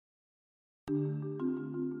Blowtorching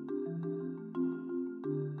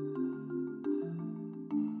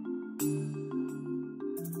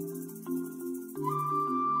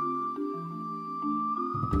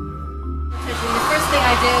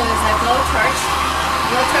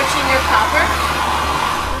your copper.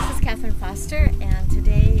 This is Catherine Foster, and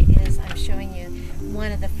today I'm showing you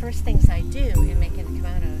one of the first things I do in making the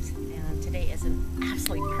kimonos. And today is an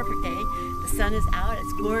absolutely perfect day. The sun is out,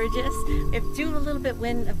 it's gorgeous. We have a little bit of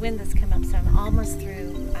wind that's come up, so I'm almost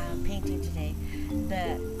through painting today.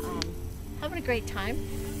 But having a great time.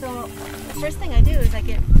 So the first thing I do is I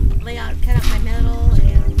cut out my metal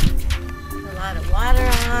and put a lot of water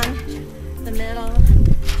on the metal.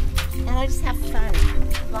 And I just have fun,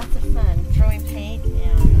 lots of fun, throwing paint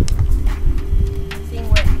and seeing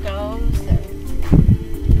where it goes and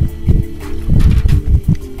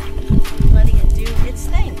letting it do its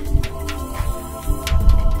thing.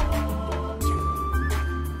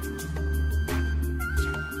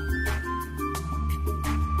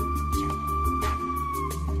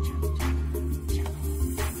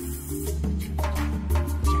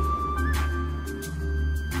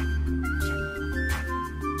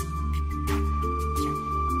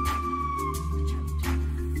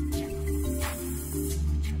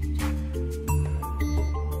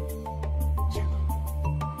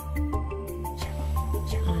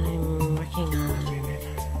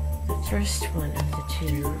 First one of the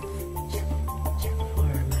two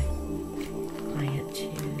for my client to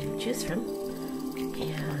choose from,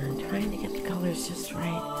 and trying to get the colors just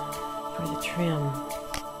right for the trim.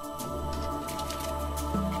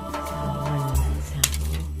 So one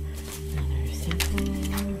sample,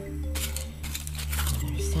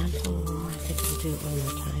 another sample. I think I'll do it one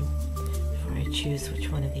more time before I choose which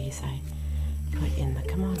one of these I put in the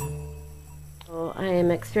kimono. I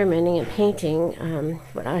am experimenting and painting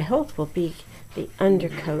what I hope will be the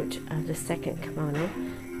undercoat of the second kimono,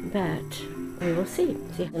 but we will see.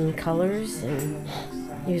 See some colors and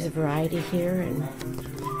use a variety here, and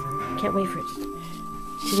can't wait for it.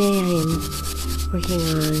 Today I am working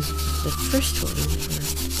on the first one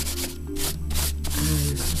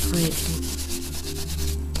for client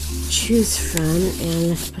to choose from, and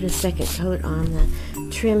let's put a second coat on the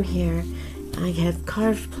trim here. I have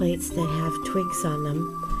carved plates that have twigs on them,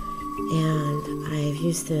 and I've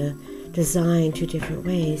used the design two different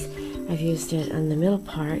ways. I've used it on the middle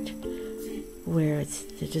part where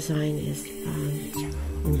the design is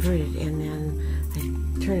inverted, and then I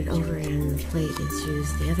turn it over and the plate is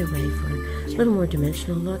used the other way for a little more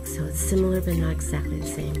dimensional look, so it's similar but not exactly the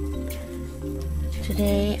same.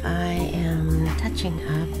 Today I am touching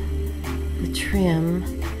up the trim.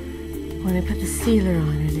 When I put the sealer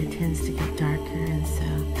on it, it tends to get darker, and so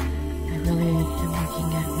I really am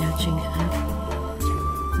looking at matching up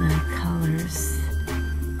the colors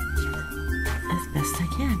as best I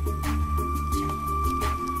can.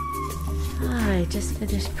 I just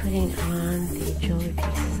finished putting on the jewelry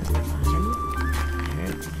pieces on the bottom.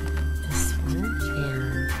 There, this one,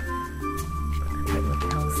 and I put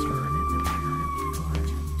lapels on it that were on it before.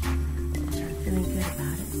 So I'm feeling good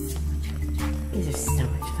about it. These are so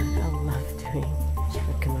much fun. I love doing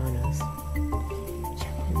the kimonos.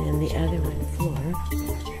 And then the other one, floor,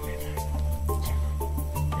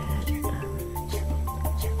 that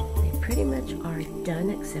they pretty much are done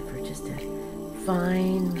except for just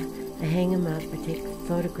I hang them up, I take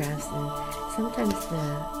photographs, and sometimes the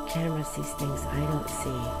camera sees things I don't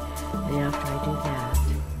see. And after I do that,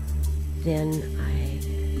 then I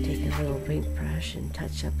take a little paintbrush and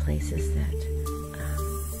touch up places that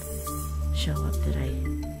show up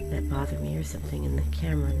that bother me or something in the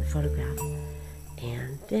camera, in the photograph.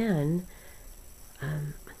 And then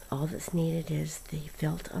all that's needed is the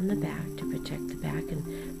felt on the back to protect the back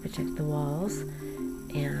and protect the walls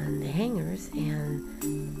and the hangers, and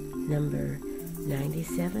number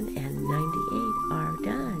 97 and 98 are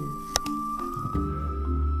done.